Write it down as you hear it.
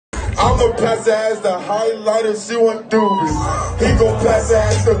I'ma pass her as the highlighter, she want Doobie. He gon' pass her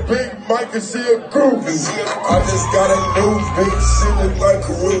as the big mic and she a groovy. I just got a new bitch, she look like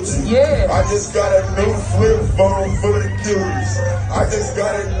Karuchi. Yeah. I just got a new flip phone for the cuties. I just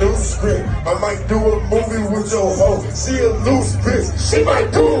got a new script. I might do a movie with your hoe. She a loose bitch. She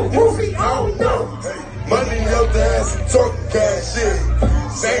might do a movie, I don't know. Money up the ass and talking cash shit.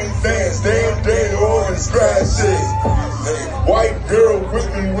 Same fans, damn day, always crash shit. White girl with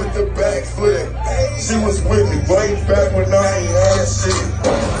me with the backflip. She was with me way back when I ain't had shit.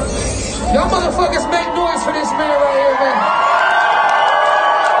 Y'all motherfuckers make noise for this man right here, man.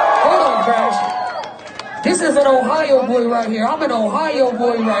 Hold on, Crash. This is an Ohio boy right here. I'm an Ohio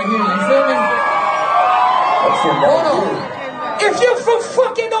boy right here, you feel me? Hold on. If you're from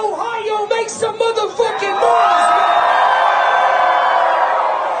fucking Ohio, make some motherfucking noise, man.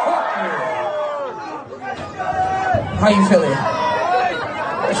 How you feeling?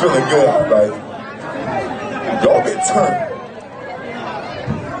 I'm feeling good. Like, y'all been turned.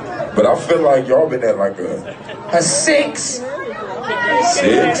 But I feel like y'all been at like a 6. 6?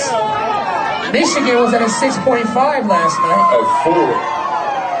 Michigan was at a 6.5 last night. A 4.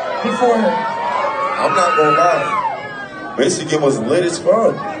 Before her. I'm not gonna lie. Michigan was lit as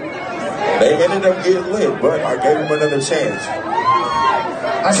fuck. They ended up getting lit, but I gave them another chance.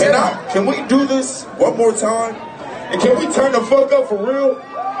 Can we do this one more time? And can we turn the fuck up for real? Hey,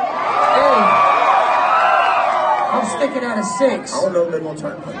 I'm sticking out a 6. I don't know if they're gonna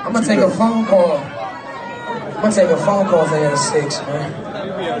turn up. I'm gonna take a phone call. I'm gonna take a phone call if they at a 6,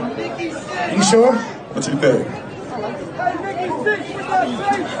 man. You sure? What you think?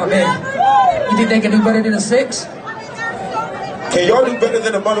 I mean, you think they can do better than a 6? Can y'all do better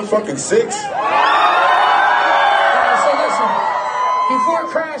than a motherfucking 6? So listen, before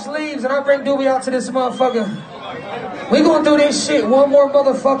Crash leaves and I bring Doobie out to this motherfucker, we gonna do this shit one more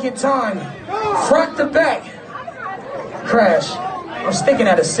motherfucking time. Front to back. Crash, I'm sticking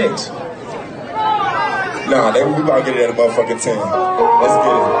at a 6. Nah, we gotta get it at a motherfucking 10. Let's get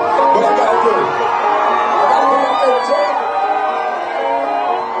it. What I gotta do?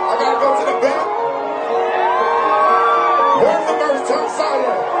 I gotta go to the back. Where's the first time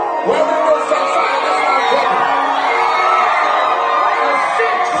silent? Where's the first time silent? That's my brother.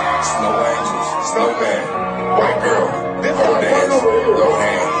 Snow angels, snowman, white girl, no dance, no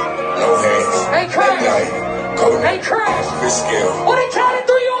hand, no hands. Hey Crash! Hey Crash! Fish scale. What a count of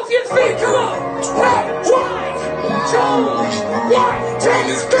 3 off your feet, come on! 1, 2, 1, Turn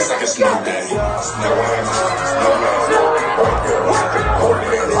this bitch like a snow day. Snow angels, snowman, white girl, hold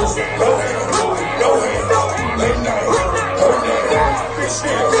hands, no hand, no hands, late night, hold hands, fish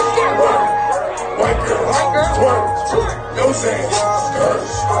scale, white girl, twerk, no hands,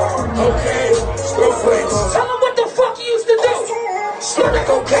 curse, okay, snowflakes. tell them what the fuck you used to do! Swear like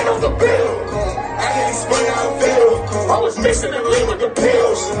cocaine on the bill. I can't explain how I feel. I was mixing and lean with the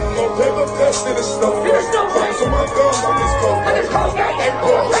pills. No paper cuts in the snow. Crumbs on my gum, I'm just cold.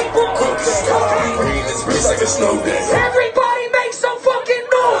 Cookies, green is rich like a snow day. Everybody make some fucking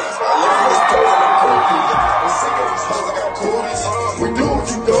noise! We do what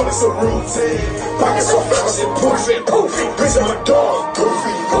you know, it's a routine. Pockets so fast and poofy. Bitch, I'm a dog,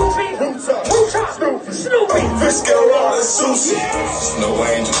 goofy. Snoopy. Fish scale raw and sushi. Snow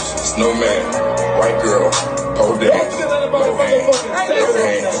angels, snowman, white girl, hold dance, no hands,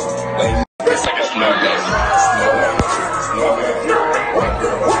 bitch like a snow day. Snow angels, snowman, white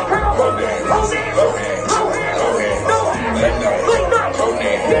girl, hold dance, no hands, late night, hold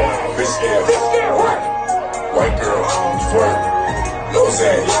dance, fish scale, white girl, twerk, nose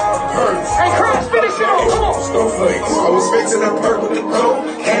hands, hurts. Hey Crash, finish it off, come on! Snowflakes. I was fixing a perk with the cold.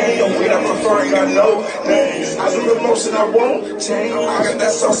 Hey, yo, weed I prefer, ain't got no names. I do the motion I won't change. I got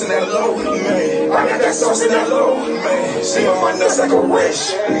that sauce in that low, man. I got that sauce in that low, man. She on my nuts like a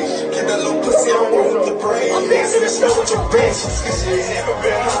wish. Get that little pussy, I want the brain. I'm dancing in the snow with your bitch. She ain't never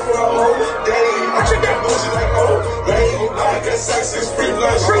been hot for a whole day. I drink that motion like old lady. I got sex, it's free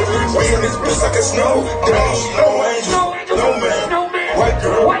lunch. We in this bitch like a snow day. No angel, no man. White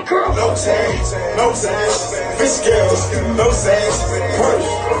girl, no change, no change. Fish scales, no change.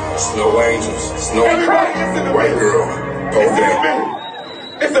 Snow angels, snow white girl, hold that.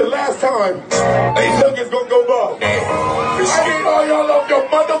 It's the last time. They look is gonna go by. I need all y'all off your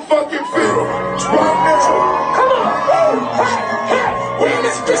motherfucking feet. Drop it. Come on. We in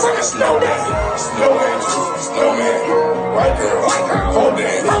this bitch like a snow day. Snow angels, snowman, white girl, hold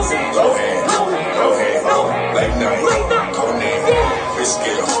that. Low hand, late night, cold name, fish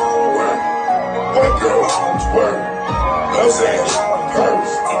scale, white girl, twerk, no hands,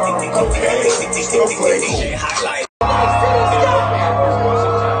 curves, okay, snowflakes.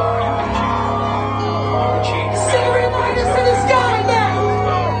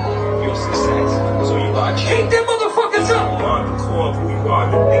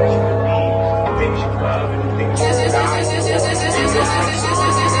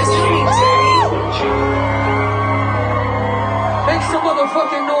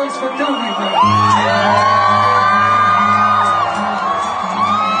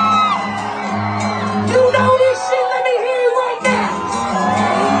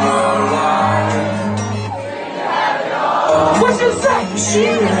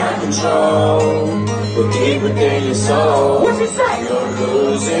 seem to have control, but deep within your soul, what you say? You're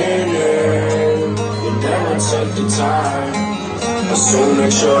losing it. You never take the time, assume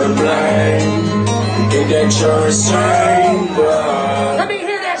that you're to blame. You think that you're insane, but Let me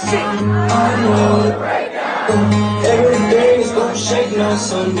hear that shit. I know it right now. Everything's gonna shake now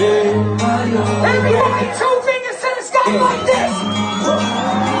someday. I know. Everybody, 2 fingers to the sky like this.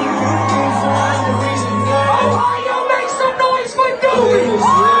 Ohio, make some noise for Doobie.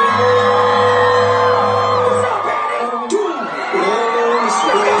 What's up, baby?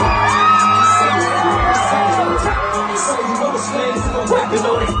 Rapping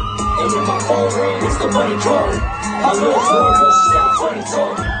on it, and in my phone ring, it's the money calling. I love her, but she sound funny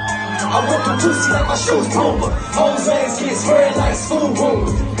talking. I went through pussy like my shoes Puma. Hoes ass get spread like spoon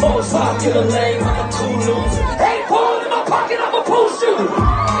rumors. Most popular lame, I'm a cool loser. Hey, Paul, in my pocket, I'm a pool shooter.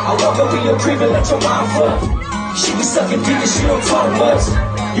 I walk up in your crib and let your mom fuck. She be sucking dick and she don't talk much.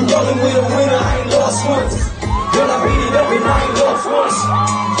 You rollin' with a winner, I ain't lost once. Girl, I beat it up and I ain't lost once.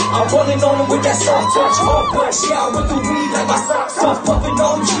 I'm rolling on them with that soft touch, hard punch. Yeah, I went through weed like my socks off, puffin'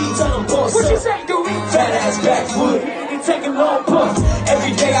 OG, tell them boss What up. you say, Doobie? Fat ass backwood, he taking long puffs.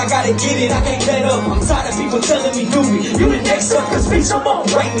 Every day I gotta get it, I can't let up. I'm tired of people telling me, Doobie, you the next up, cause bitch, I'm on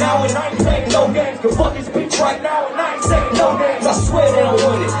right now and I ain't playing no games. Cause fuck this bitch right now and I ain't saying no names. I swear they don't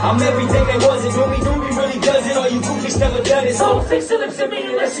want it, I'm everything they wasn't. Doobie really does it, all you goofies never done it. So don't fix the lips to me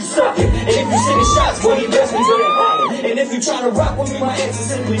unless you suck it. And if you sending shots, boy, you best be good at hiding. And if you tryna rock with me, my answer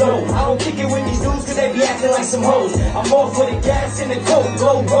simply no. I don't kick it with these dudes cause they be acting like some hoes. I'm all for the gas and the coke,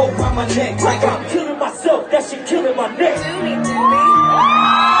 glow rope around my neck like I'm killing myself, that shit killing my neck. Doobie.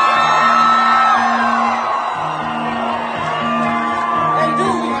 Hey,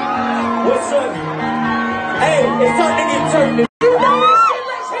 Doobie. What's up? Hey, it's time to get turned. You know this shit,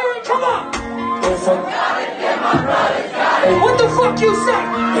 let's hear it, come on. If I got it, then my brother's got it. What the fuck you say?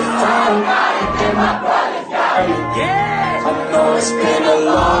 If I got it, then my brother's got it. Yeah. I know it's been a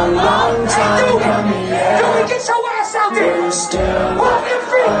long, long time coming, yeah. Doobie, get your ass out there. But it's still Walking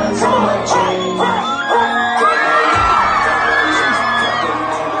free, come on.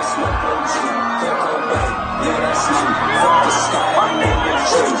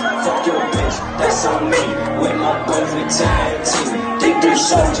 That's on me, with my boys we tag team. Think they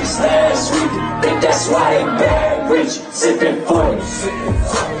showed just last week. Think that's why they bad rich. Sippin' 40,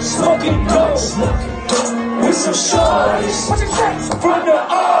 smoking dope, with some shorties. What you say? From the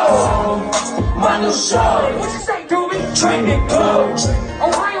old, my new shorty. What you say, Doobie? Training clothes,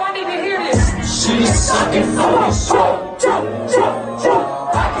 Ohio, I need to hear this. she's sucking 40 so.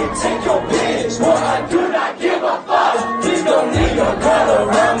 I can take your bitch, but I do not give a fuck. Please don't leave your girl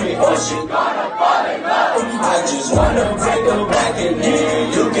around me, or she gonna fall in love. I just wanna break her back, and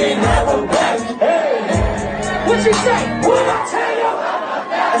then you can have her back. Hey, What you say? what I tell you?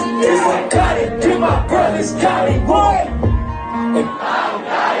 If I got it, then my brothers got it, boy. If I don't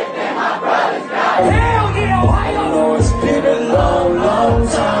got it, then my brothers got it. Hell yeah, I Ohio. know it's been a long, long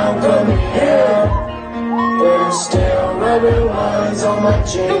time coming here, but I'm still rubbing ones on my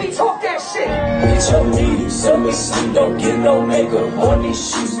chin. Doobie, talk that shit. Bitch, I'm needy, send me sleep, don't get no makeup on these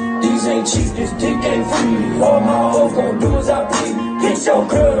sheets. These ain't cheap, this dick ain't free. All my hoes gon' do is I plead. Hit your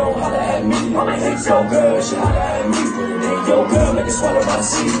girl, don't holler at me. I'ma hit your girl, she holler at me. Put it in your girl, make it swallow my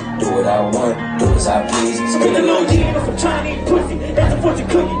seed. Do what I want, do as I please. Spend a little year on some Chinese pussy, that's a fortune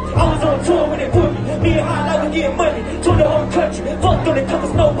cookie. I was on tour when they put me. Me and High Life was getting money, toured the whole country. Fucked on the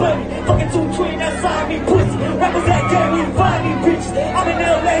covers, no money. Fucking 2 twin, outside me pussy. Rappers that game, we find these bitches. I'm in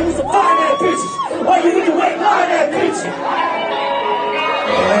LA, we some fine ass bitches. Why you need to wait, line that bitch?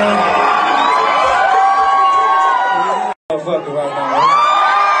 Motherfucker right now.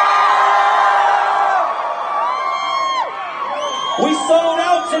 We sold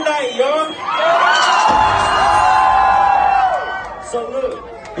out tonight, y'all. So look.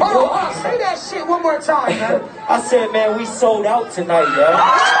 Hold on, say that shit one more time, man. I said, man, we sold out tonight, y'all.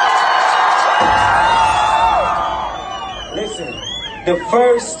 Listen,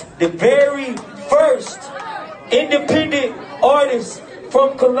 the very first independent artist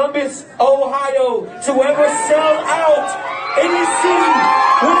from Columbus, Ohio, to ever sell out in this city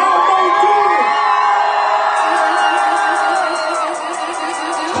without no doing.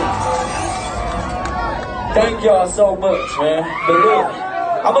 Thank y'all so much, man. But look,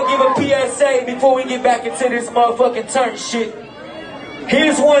 I'm gonna give a PSA before we get back into this motherfucking turn shit.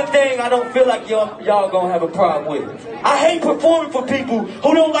 Here's one thing I don't feel like y'all gonna have a problem with. I hate performing for people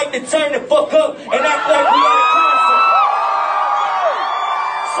who don't like to turn the fuck up and act like we at a concert.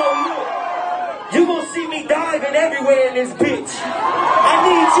 So look, you gonna see me diving everywhere in this bitch. I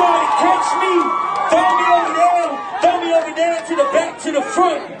need y'all to catch me. Throw me over there to the back to the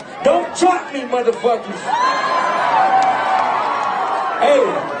front. Don't drop me, motherfuckers. Hey,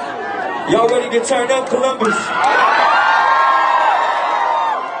 y'all ready to turn up, Columbus?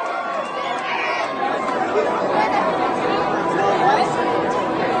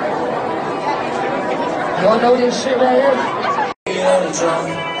 Y'all know this shit right here? They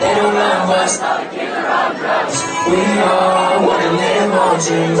don't love us. We all wanna live our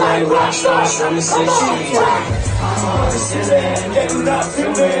dreams like rock stars from the 60s. I'm on the ceiling, they do not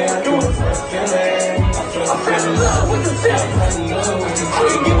feel me. I do it for a feeling. I fell in love with the feeling. I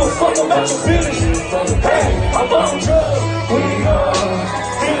didn't give a fuck about your feelings. Hey, I'm on drugs. We all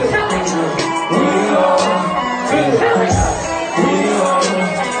feel it. We all feel it. We all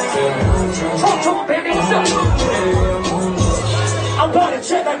feel it. Talk to him, baby. What's up? I'm about to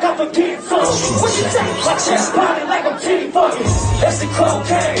check like I'm forgetting something. What you say? My chest pounding like I'm titty fucking. That's the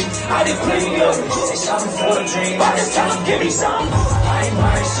cocaine. I did plenty of it. Say something for a dream. I just tell them, give me some. I ain't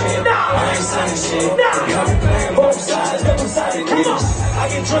buying shit. Nah. I ain't signing shit. Nah. Y'all be playing both sides. Double sided niggas. I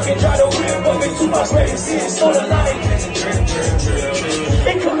get drunk and try to win, but been too much ready to see it. So the line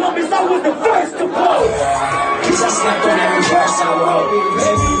in Columbus, I was the first to blow. Cause I slept on every verse I wrote.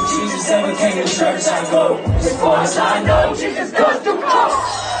 Baby, if Jesus ever came to church, I go. As far as I know, Jesus does the most.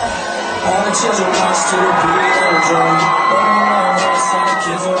 All the children march to the beat of the drum. But on our hearts, all the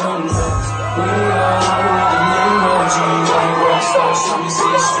kids are on the road. We all want to live our dreams like rock stars from the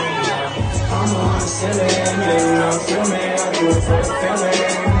street. I'm on the ceiling, baby, now feel me. I do it for the feeling.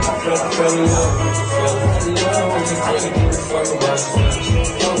 I fell in love with the feeling. With the feeling, give a fuck about the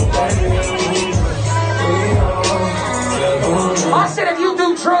I said if you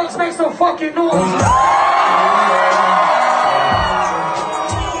do drugs, make some fucking noise.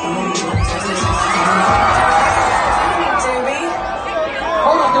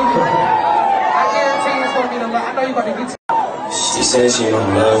 Hold on, Doobie. I guarantee it's gonna be the last. I know you about to get. She says she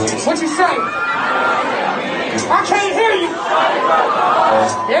don't love me. What you say? I can't hear you.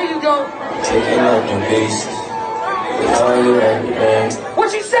 There you go. Taking up the pieces. We all you every day. What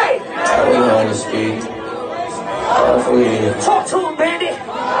you say? I don't want to speak. All for me to talk to him, bandit.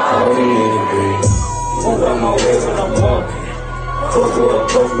 All for me to breathe. Move out my way when I'm walking.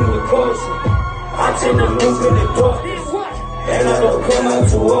 Push me with caution. I tend to move in the darkness. And I don't come out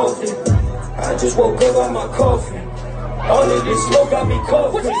too often. I just woke up out my coffin. All of this smoke got me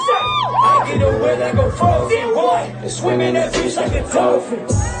coughing. What you say? I get away like a frozen boy. And swim in that bitch like a dolphin.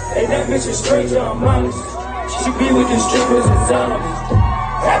 And that bitch is stranger, I'm honest. She be with the strippers and zombies.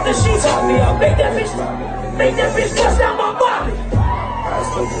 After she taught me, I make that bitch bust out my body. I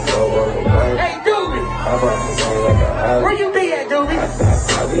still can go work away. Hey, Doobie. I rock the game like a hobby. Where you be at, Doobie?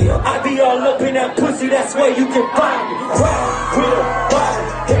 I be all up in that pussy, that's where you can find me. Ride with a body,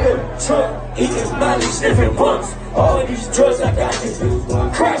 hit a truck, eating Molly, sniffing bumps. All these drugs I got to do.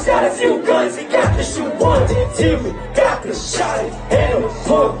 Crashed out a few guns, he got to shoot one. Timmy got the shot it, and a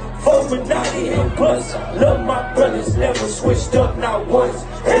pump. Illuminati and bust. Love my brothers, never switched up, not once.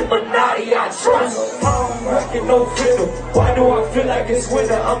 Illuminati I trust. I don't reckon no fiddle. Why do I feel like it's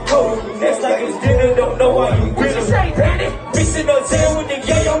winter? I'm cold. Next like it's dinner, don't know why you What you say, Danny? Mixing no tail with the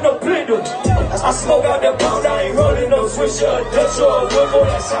yay on the blender. I smoke out the pound, I ain't rolling no swisher, a Dutch or a Wimble,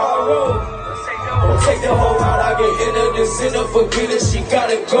 that's how I roll. Don't take the whole route, I get in her, the center, forget it, she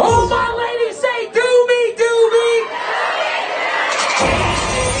gotta go. All my ladies say, Doobie, Doobie.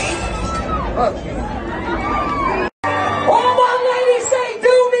 Fuck you. All my ladies say,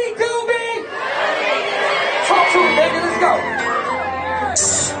 Doobie, Doobie. Talk to me, baby, let's go.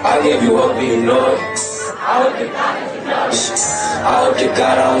 I give you hope, you know it. I hope to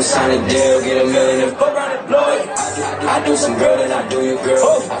God I don't sign a deal, get a million and fuck around and blow it. I do some girl and I do your girl.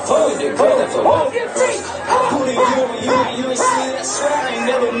 I fuck with the girl that's a wolf. I put it you ain't seen it. I swear I ain't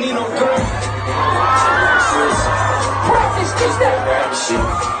never need no girl. Practice this day.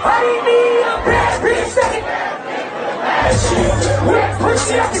 I didn't need a bad bitch. Wet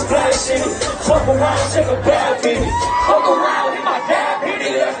pussy, I can splash in it. Fuck around, check a bad bitch. Fuck around in my dad hit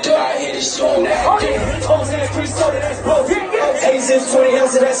it. After I hit it, show him that bitch. O's and free soda, that's both. 8 20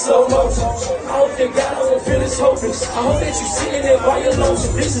 ounces, that's slow motion. I hope that God I won't feel this hopeless. I hope that you sitting there by your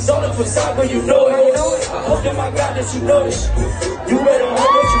lonesome. This is all the facade, but you know it. I hope that my God that you know this. You better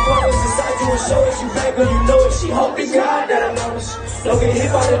hope that you promise inside you and show that you back when you know it. She hope to God that I know this. Don't get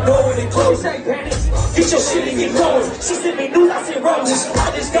hit by the door when it closes. Get your shit and get going. She sent me news, I sent roses.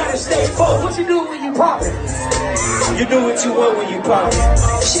 I just gotta stay focused. What you do when you pop it? You do what you want when you pop it.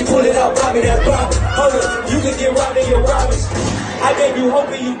 She pull it out, pop me that pop. Hold up, you can get robbed in your robbers. I gave you hope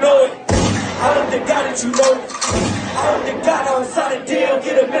and you know it. I hope to God that you know it. I hope to God I don't sign a deal,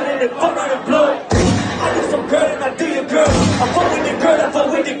 get a million and fuck around and blow it. I do some girl and I do your girl. I fuck with the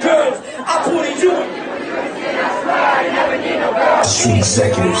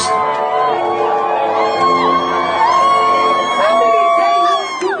executives.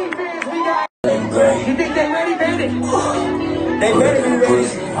 You think they ready, baby? They better be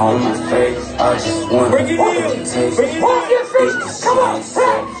ready. On my face, I just want Bring it in. Bring it in. Off your feet. Come on.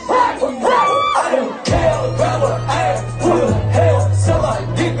 I don't care about what I am. Who the hell? Somebody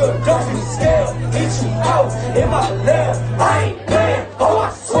nigga don't be scared. Hit you out in my lab. I ain't playing. Oh,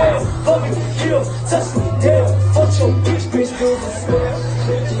 I swear. Fuck me, kill. Touch me, dead. Fuck your bitch, feel the smell.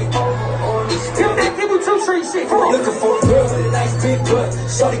 Kill that people 2 3 shit. Come on. Looking for a girl with a nice big butt.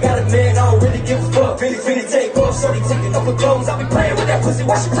 Shorty got a man, I don't really give a fuck. Finna take off. Shorty taking off her clothes. I be playing with that pussy.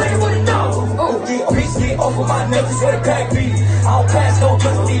 Why she playing with it now? Oh, get bitch, get off of my neck. That's where the pack be. I don't pass no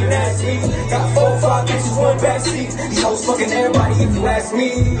trust, even ask me. Got 4 or 5 bitches, 1 backseat. These hoes fucking everybody if you ask me.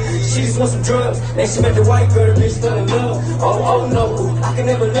 She just want some drugs. Then she met the white girl, the bitch fell in love. Oh no, I can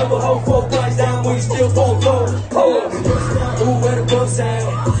never love a hoe 4 points down when you still won't go. Pull up, ooh, where the bumps at?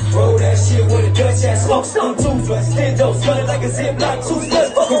 Roll that shit with a Dutch ass. Smoke some toothless, stendo, smelling like a Ziploc toothless.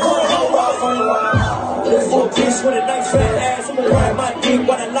 Fucking roll off on the wall. Look for a bitch with a nice fat ass. I'ma ride my dick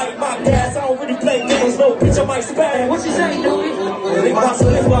while I light my gas. I don't really play games, no bitch, I might spaz. What you say, Doobie? Lick my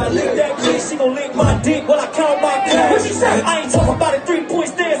slip while I lick that bitch. She gon' lick my dick while I count my cash. What you say? I ain't talking about a 3-point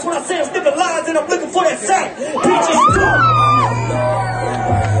stance when I say I'm sniffing lines and I'm looking for that sack. Bitches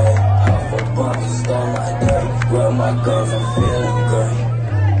Well, my girls, I'm feeling good.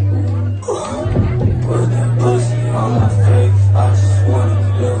 Put that pussy on my face. I just wanna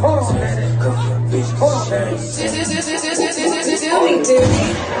live. Hold on, man. Bitch, Hold on, man.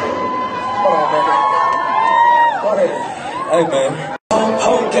 Doobie. Hold on, man. Go ahead. Hey man.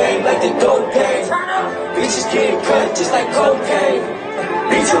 Whole game like the dope game. Bitches getting cut just like cocaine.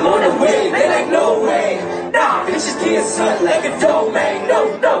 Bitch, I'm on the way, they like no way. Nah, bitches getting sucked like a domain. No,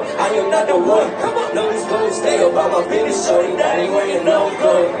 I am not the one. Come on, no, it's gonna stay about my business, shorty. That ain't wearing no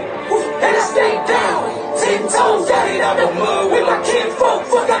good. And I stay down, 10 toes out it out the mud with my kinfolk.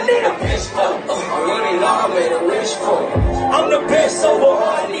 Fuck, I need a bitch for. I want it all, I made a wish for. I'm the best overall,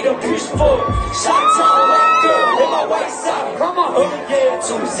 I need a bitch for. Shot town, white girl with my white sock. Come on. Oh yeah,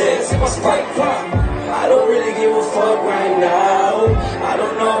 2 Z's in my Sprite pop. I don't really give a fuck right now. I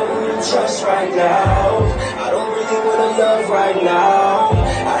don't know who to trust right now. I don't really wanna love right now.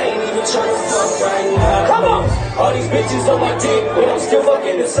 I ain't even tryna fuck right now. Come on. All these bitches on my dick, but I'm still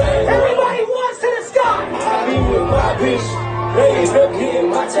fucking the same. Everybody wants to the sky. I be with my bitch. They end up getting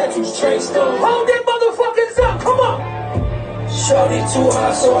my tattoos traced on. Hold them motherfuckers up. Come on. Shorty too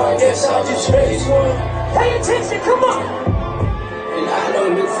hot, so I guess I'll just raise one. Pay attention. Come on. And I know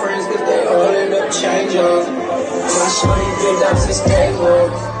new friends, cause they all end up changing. My shorty been down since day one.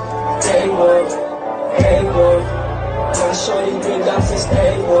 Day one. Day one. My shorty been down since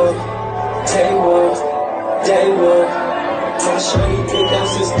day one. Day one. Day one. My shorty been down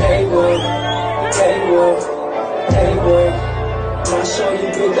since day one. Day one. Day one. My shorty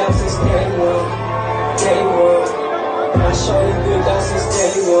been down since day one. Day one. My shorty been down since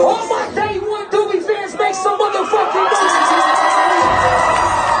day one. All my day one Doobie fans, make some motherfucking noise.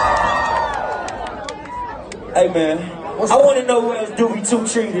 Hey man, I wanna know who else Doobie 2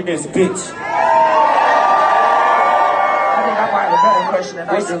 treated this bitch. I think I might have a better question than I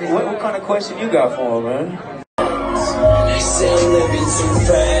do. What kind of question you got for him, man? They say I'm living too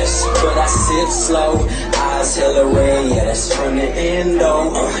fast, but I sip slow. Eyes hella red, yeah, that's from the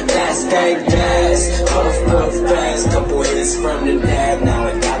endo. Gas, puff fast. Couple hits from the dab, now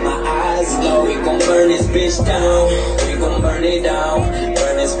I got my eyes low. We gon' burn this bitch down, we gon' burn it down.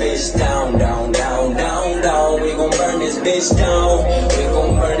 Burn this bitch down, down, down, down, down. We gon' burn this bitch down, we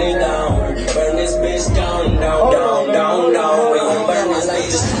gon' burn it down. Burn this bitch down, down, down, down, down. We gon' burn this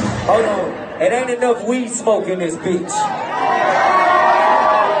bitch. Hold on, it ain't enough weed smoke in this bitch.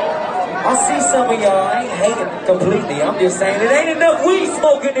 I see some of y'all, I ain't hating completely, I'm just saying it ain't enough weed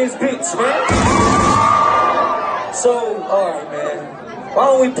smoke in this bitch, man. So, alright, man. Why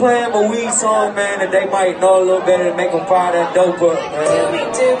don't we play them a weed song, man, that they might know a little better to make them fire that dope up,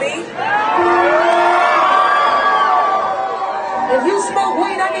 man. Doobie. If you smoke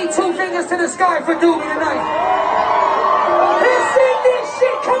weed, I need 2 fingers to the sky for Doobie tonight. Let's sing this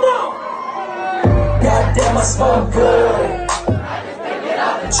shit, come on! Goddamn, I smoke good.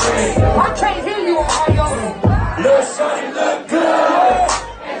 I can't hear you, Ohio. Little shorty look good.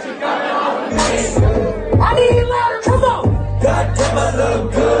 I need it louder, come on! Goddamn, I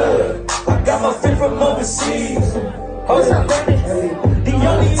look good. I got my fit from overseas. What's up, baby? The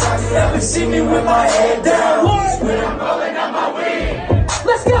only time you ever see me with my head down is when I'm rolling out my weed.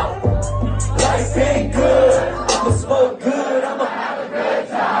 Let's go! Life ain't good. I'ma smoke good. I'ma have a good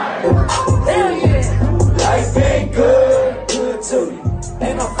time. Hell yeah! Life ain't good. Good to me.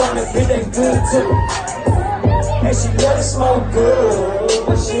 smoke good,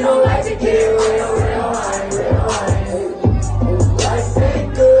 but she don't like to get real high. Life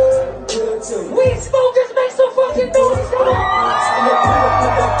ain't good too. Weed smokers make some fucking noise, come on!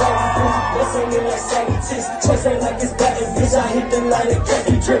 Twice ain't like it's back and bitch. I hit the line and catch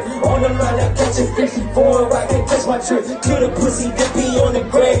the drip. On the line, I catch a fish. Foreign rock and catch my trip. Kill the pussy, dip me on the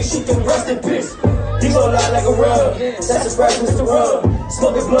grave. She can rest in peace. He gon' lie like a rug. That's a scratch, Mr. Rug.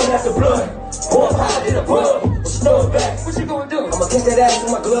 Smoking blood after blood. Pour a pie in the pub. Throw it back. What you gonna do? I'ma catch that ass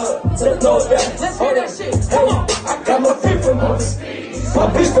with my glove. Till I throw it back. Let's hear that shit. Come on. I got my feet from overseas. My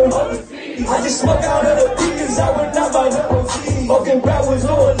bitch from overseas. I just smoke out of the beacons. I went out by the OG. Smoking backwards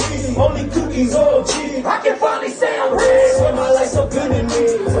on leave. Only cookies on cheese. I can finally say I'm rich. Swear my life so good in me.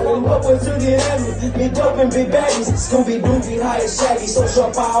 I'm upwards to the enemy. Me dope and big baggies. Scooby Doobie, high and shaggy. So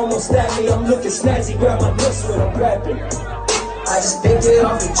sharp I almost stabbed me. I'm looking snazzy. Grab my nuts when I'm rapping. I just picked it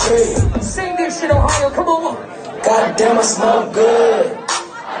off the tree. Sing this shit, Ohio. Come on. Goddamn, I smell good.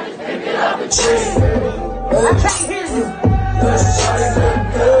 I just picked it off the tree. I can't hear you. Let's try to look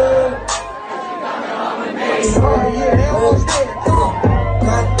good. Oh yeah, they almost there. Come on.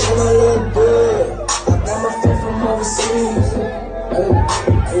 Goddamn, I look good. I got my feet from overseas.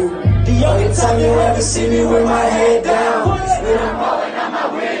 The only time you ever see me with my head down is when I'm rolling on my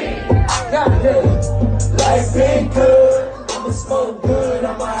weed. Goddamn. Life ain't good. I'ma smoke good.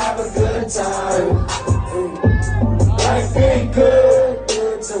 I'ma have a good time. Life ain't good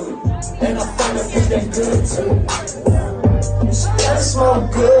too. And I find a bitch that good too. She gotta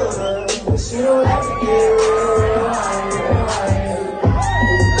smoke good, but she don't like to get real high.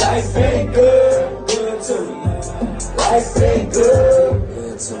 Life ain't good too. Life ain't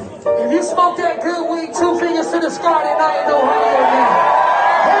good too. If you smoke that good weed, 2 fingers to the sky tonight in Ohio, man.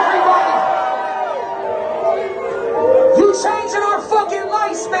 Everybody. You changing our fucking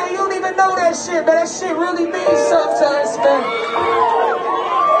lives, man. You don't even know that shit, man. That shit really means something to us, man.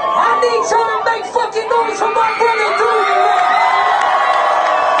 I need y'all to make fucking noise for my brother Doobie, man.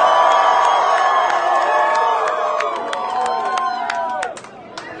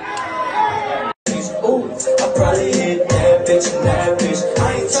 Ooh, I probably hit that bitch and that bitch.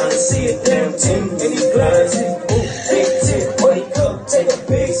 I ain't tryna see a damn thing in these glasses. Ooh, big tip, money cup, take a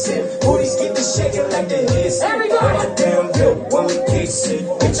big sip. Booties keep me shaking like the hits. Everybody. My damn bill when we kiss it.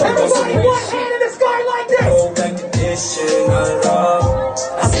 Bitch, I'm Everybody, one hand in the sky like this. go back to this shit, not at all.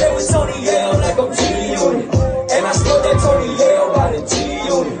 I stay with Tony Yale like I'm G-Unit. And I spelled that Tony Yale by the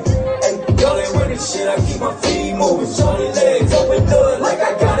G-Unit. And girl ain't with this shit, I keep my feet moving. Shorty legs open up like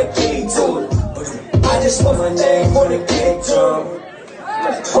I got a key to it. I just want my name on the kick drum.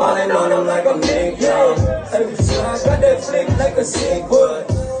 Falling on them like a Nick Young. Every time I got that flick like a sick wood.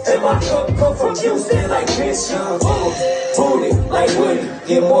 And my cup come from Houston like Chris Young. Booty like Woody.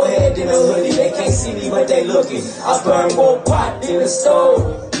 Get more head than a hoodie. They can't see me but they looking. I burn more pot than the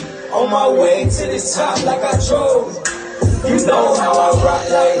stove. On my way to the top like I drove. You know how I rock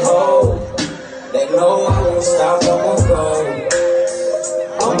like ho. They know I won't stop, I'm gon' go.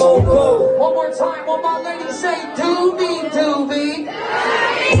 I'm gon' go. One more time, all my ladies say Doobie, Doobie.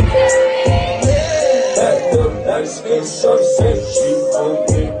 That look like skin shorty said she gon'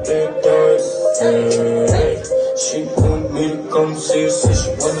 get that dirt. She want me to come see her, said she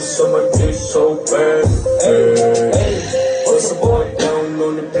wanted some of this so bad. Put the boy down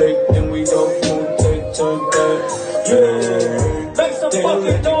on the plate, then we don't want to take to that. Yeah. Make some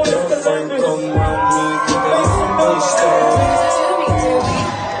fucking noise, cause I'm come round me, give it some waste.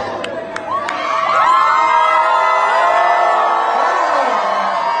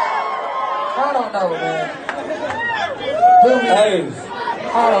 Hey,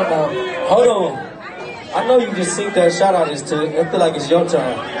 I don't know. hold on. I know you just synced that shout out this to. I feel like it's your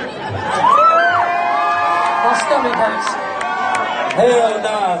turn. My stomach hurts. Hell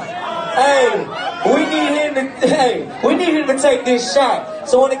nah. Hey, we need him to take this shot.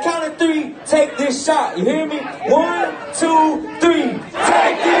 So on the count of 3, take this shot. You hear me? 1, 2, 3.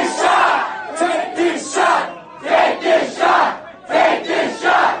 Take this shot. Take this shot. Take this shot. Take this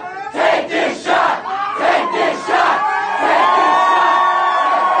shot. Take this shot. Take this shot.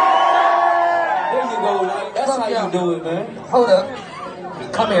 There you go, like, that's how you do it, man. Hold up.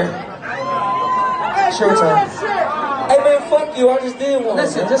 Come here. It's your turn. Hey man, fuck you, I just did one.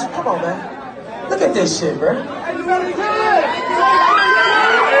 Listen, man. just come on, man. Look at this shit, bro. On the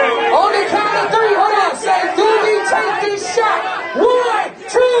count of 3, hold on. Say, Doobie, take this shot. 1,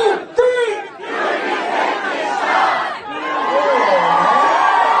 2, 3.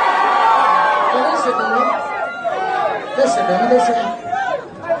 Listen, Doobie.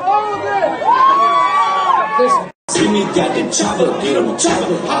 Listen. See me got the chopper, get him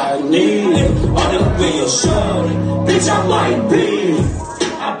chopper. I need it all up in your shoulder. Bitch, I might be.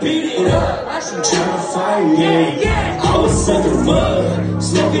 I beat it up. She tryna fight me. I was sucking mud,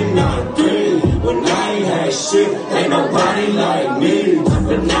 smoking on 3. When I ain't had shit, ain't nobody like me.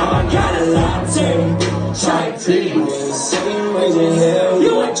 But now I got a latte. Try to second raising hell.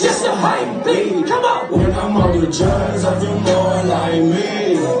 You ain't just a hype beat. Come on. When I'm on the drugs, I feel more like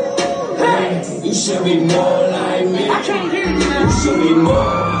me. Hey, you should be more like me. I can't hear you now. You should be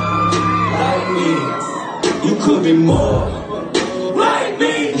more like me. You could be more like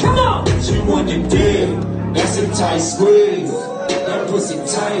me. Come on. She want the dick. That's a tight squeeze. That pussy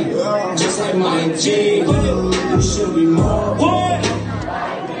tight, just like my jeans. You should be more. What?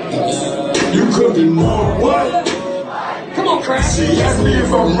 You could be more. What? Come on, Crash. She asked me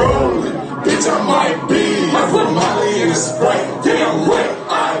if I'm rolling. Bitch, I might be. I put Molly in a Sprite. Damn what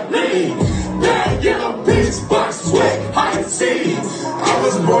I need. Bad yellow bitch, box wet, high tea. I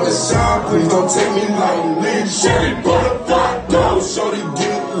was born to shine, please don't take me lightly. Cherry butterfly, no, shorty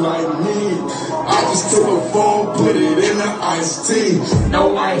get like me. I just took a phone, put it in the iced tea.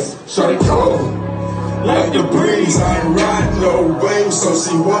 No ice, shorty cold, like the breeze. I ain't riding no wave, so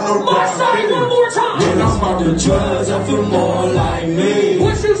she wanna ride me. One more time. When I'm on the drugs, I feel more like me.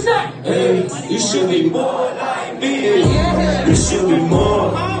 What you say? Hey, you should be more like me. You should be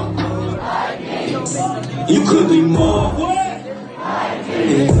more. You could be more.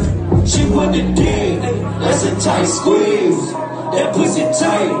 She want the dick, that's a tight squeeze. That pussy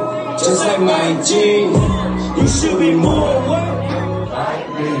tight, just like my jeans. You should be more.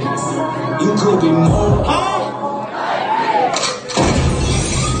 You could be more.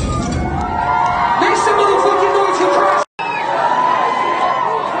 Make some motherfucking noise for Crash.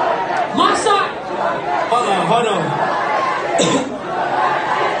 My side. Hold on.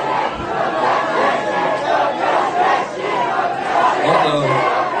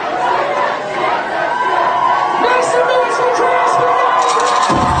 Make some noise for Crash.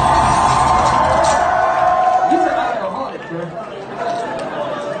 You're an alcoholic, bro.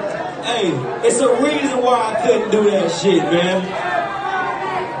 Hey, it's a reason why I couldn't do that shit, man.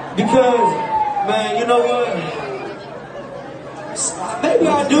 Because, man, you know what? Maybe I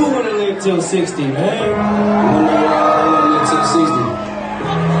do want to live till 60, man. One day I want to live till 60.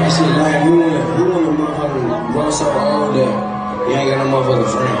 That shit like you want to motherfucking grow so old that you ain't got no motherfucking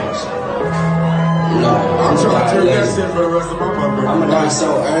friends. No, I'm trying to turn that shit for the rest of my puppet. I'ma die so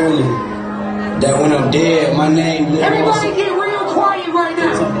early that when I'm dead, my name lives Everybody get real quiet right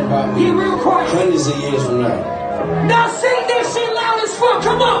now. Get real quiet. hundreds of years from now. Now sing this shit loud as fuck.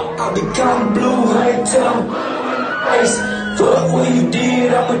 Come on. I become blue, honey, till I'm ace. Fuck what you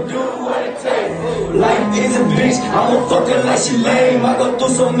did, I'ma do what it takes. Life is a bitch, I'ma fuck her like she lame. I go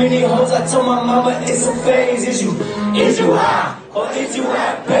through so many hoes, I told my mama it's a phase. Is you high? Or is you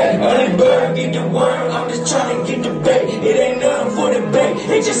happy? Early bird, get the worm, I'm just trying to get the bait. It ain't nothing for the bait,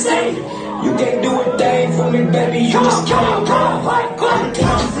 it just ain't. You can't do a thing for me, baby, you just can't. Come on,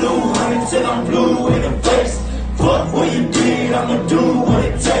 I'm blue, honey, till I'm blue in the face. Fuck what you did, I'ma do what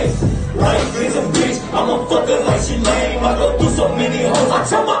it takes. Life is a bitch, I'ma fuck her like she lame. I go through so many hoes, I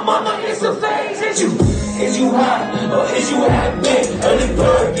tell my mama it's a phase. Is you high, or is you happy? Early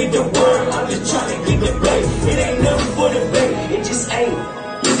bird, get the worm, I'm just trying to get the bait. It ain't nothing for the bait, it just ain't.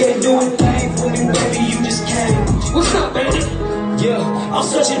 You can't do a thing for me, baby, you just can't. What's up, baby? Yeah, I'm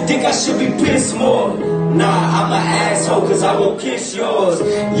such a dick, I should be pissed more. Nah, I'm an asshole, cause I won't kiss yours.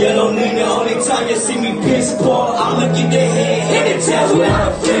 Yellow lean, the only time you see me piss poor. I'ma get the head and tell you how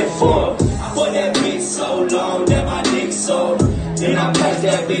to flip for. I fucked that bitch so long that my dick sore. Then I passed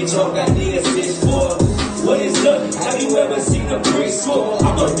that bitch off, got the assist for. What is up? Have you ever seen a brick score?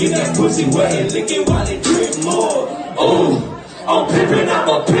 I'ma get that pussy wet and lick it while it drip more. Oh, I'm pimpin', I'm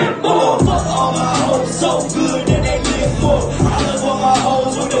a pimp more. Fuck all my hoes so good that they live more. I love all my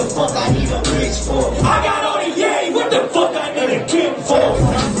hoes, what the fuck I need a bitch for? I got all the yay, what the fuck I need a kid for?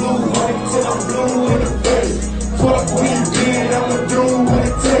 I'm blue, honey, till I'm blue in the face. Fuck what you did, I'ma do what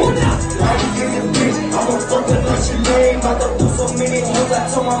it takes. Like you in the bitch, I'ma fuck her like she lame. I go through so many hoes, I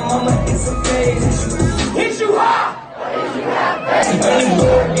told my mama it's a phase. Is you high? Early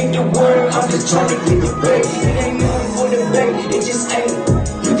bird, in the world, I'm just trying to get the bait. It ain't nothing for the bait, it just ain't.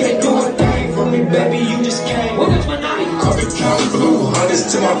 You can't do a thing for me, baby, you just can't. What is my name? I've been counting blue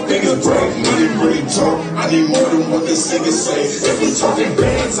hundreds till my fingers break. Money really talk, I need more than what the singer say. If we talking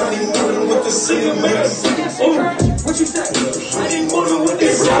bands, I need more than what the singer makes. What you say? I need more than what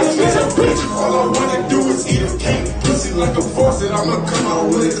they say. As a bitch, all I wanna do is eat a cake. Pussy like a faucet, I'ma come out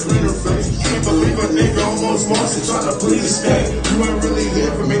with a cleaner face. Can't believe a nigga almost lost it trying to please a state. You ain't really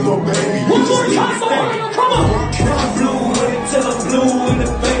here for me, little baby. You just need to stay. Come on. Now I'm blue with it till I'm blue in the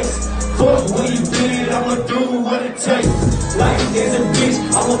face. Fuck where you been, I'ma do what it takes. Life is a bitch,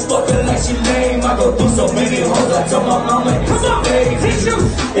 I'ma fuck her like she lame. I go through so many hoes, I tell my mama it's a babe.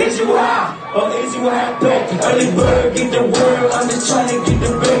 Is you high, or is you happy? Early bird, get the word, I'm just trying to get the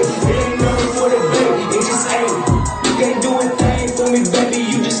bait. It ain't nothing for the baby, it just ain't. You can't do a thing for me, baby,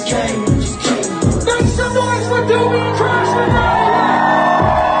 you just can't. Make some noise for Doobie and Crash tonight!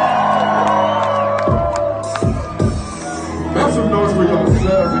 Make some noise for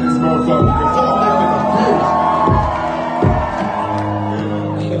yourselves in this motherfucker, because y'all making a bitch.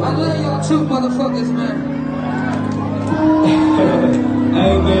 I love y'all too, motherfuckers, man.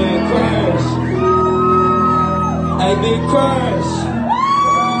 Hey man, Crash. Hey big Crash.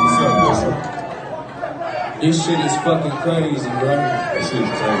 What's up? This shit is fucking crazy, bro. That shit's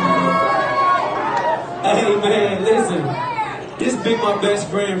crazy, bro. Hey man, listen. This been my best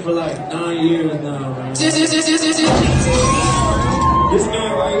friend for like 9 years now, man. This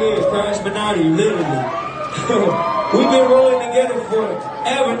man right here is Crash Minotti, literally. We've been rolling together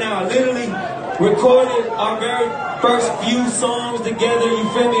forever now, literally recorded our very first few songs together, you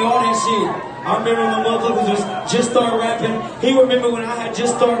feel me, all that shit. I remember when motherfuckers just started rapping. He remember when I had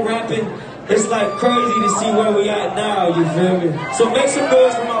just started rapping. It's like crazy to see where we at now, you feel me? So make some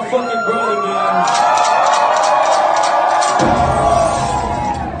noise for my fucking brother, man.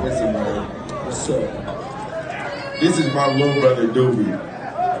 Listen, man. What's up? This is my little brother Doobie,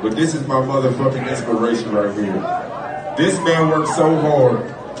 but this is my motherfucking inspiration right here. This man works so hard,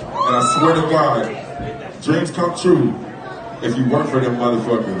 and I swear to God, dreams come true if you work for them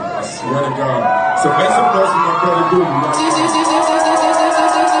motherfuckers. I swear to God. So make some noise for my brother Doobie.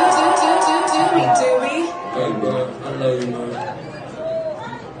 Hey, bro, I love you, man.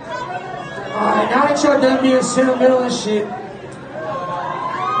 Alright, now that y'all done being sentimental and shit.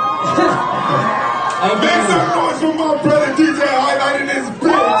 Hey, Make some noise for my brother DJ highlighting this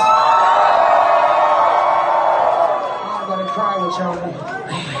bitch. I'm gonna cry with y'all.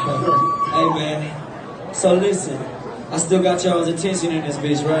 Hey, man. So listen, I still got y'all's attention in this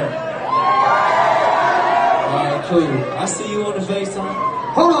bitch, right? Alright, cool. I see you on the FaceTime.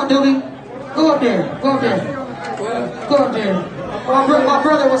 Hold on, Doobie. Go up there. Go up there. Go up there. My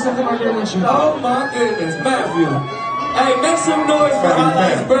brother wants to come up there with you. Oh my goodness, Matthew. Hey, make some noise for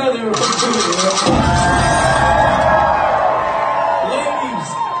Highlight's brother. Ladies,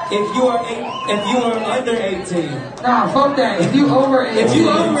 if you are under 18. Nah, fuck that. If you over 18. If you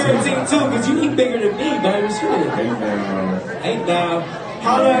over 18 too, because you look bigger than me, baby. Shit. Ain't now.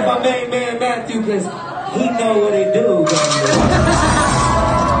 Holler at my main man Matthew, because he know what he do, baby.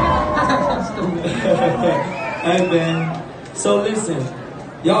 Hey man, so listen,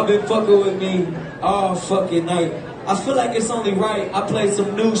 y'all been fucking with me all fucking night. I feel like it's only right I play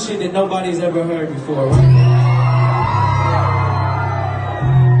some new shit that nobody's ever heard before, right?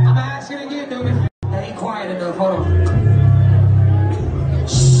 I'm gonna ask you again, Doobie. That ain't quiet enough. Hold on.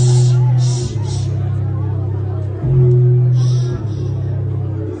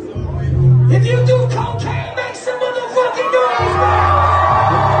 If you do cocaine, make some motherfucking noise, man!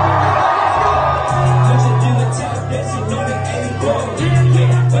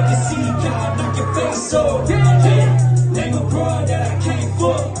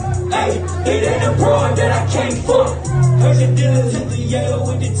 It ain't a broad that I can't fuck. Heard your dealers hit the Yale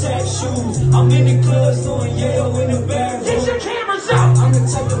with the tech shoes. I'm in the club doing Yale in the bathroom. Get your cameras up! I'm the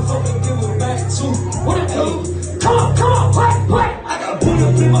type to fucking give it back to. What it do? Come on, play! I got Buddha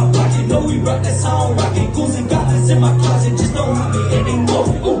in my pocket, know we rock that song. Rockin' goons and goblins in my closet, just don't have me anymore.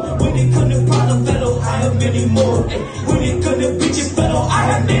 Ooh, when it come to problem fellow, I have many more. Ay, when it come to bitches fellow, I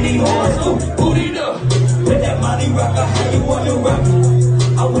have many whores. Ooh, booty up, let that money rock, I have you on the rock.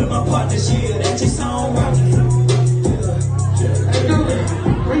 I'm with my partners here, that just sound right. Hey,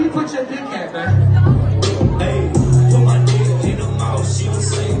 Doobie, where you put your dick at, man? Hey, put my dick in her mouth, she don't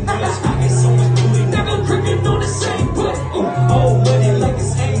say much. I get so much booty, never cricket on the same butt. Ooh, old money like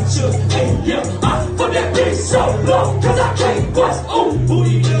it's angel. Hey, yeah, I put that bitch so low, cause I can't bust. Ooh,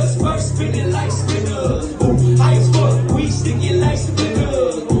 booty does work, spinning like spinners. Ooh, high as fuck, we sticky like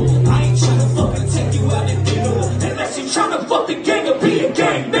spinners. Ooh, I ain't tryna fucking take you out to dinner, unless you tryna fuck the gang or be a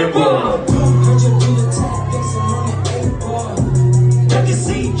gang member.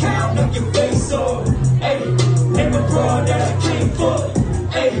 Count up your face off. Hey, ain't a broad that I can't fuck.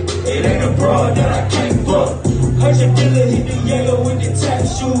 Hey, it ain't a broad that I can't fuck. Heard your dealer hit the Yale with the tap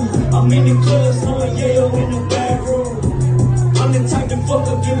shoes. I'm in the club, throwing Yale in the bathroom. I'm the type to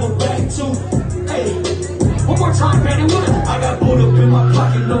fucker give her back to. Hey, one more time, man, it would. I got Buddha up in my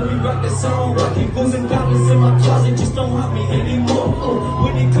pocket, know we rock that song. Rockin' goons and goblins in my closet, just don't have me anymore.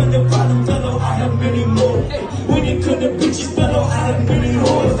 When it come to problem fellow, I have many more. Hey,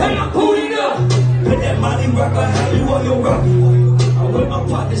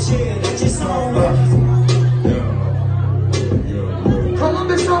 to share that your song.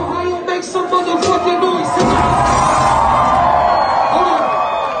 Columbus, Ohio, make some motherfucking noise tonight.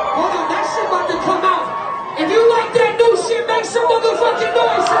 Hold on, that shit about to come out. If you like that new shit, make some motherfucking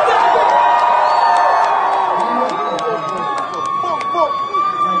noise tonight.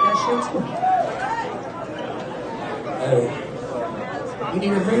 Like that shit too. Hey, You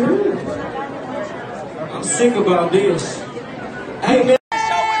need a reader? I'm sick about this. Hey, man.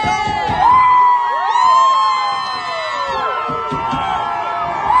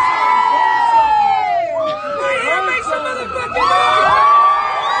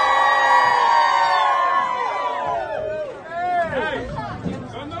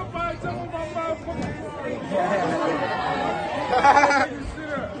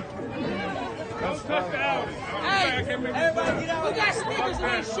 Everybody get out. We got sneakers and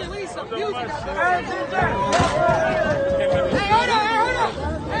that shit. We need some music out there. Hey, hold on.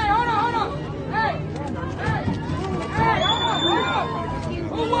 Hey, hold on. Hey, hold on.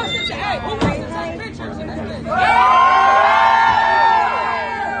 Who wants to take pictures in this thing?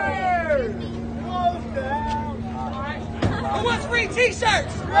 Who wants free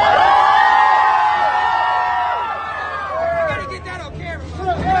t-shirts?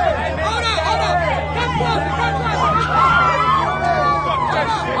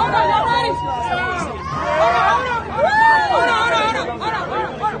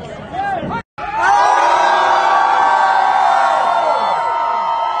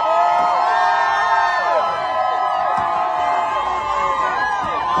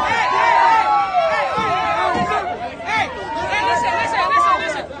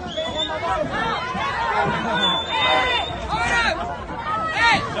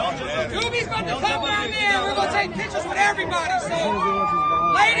 Doobie's about to come down there. We're going to take pictures with everybody. So,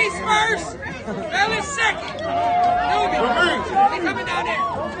 ladies first, fellas second. Doobie, he coming down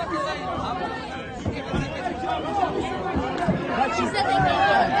there.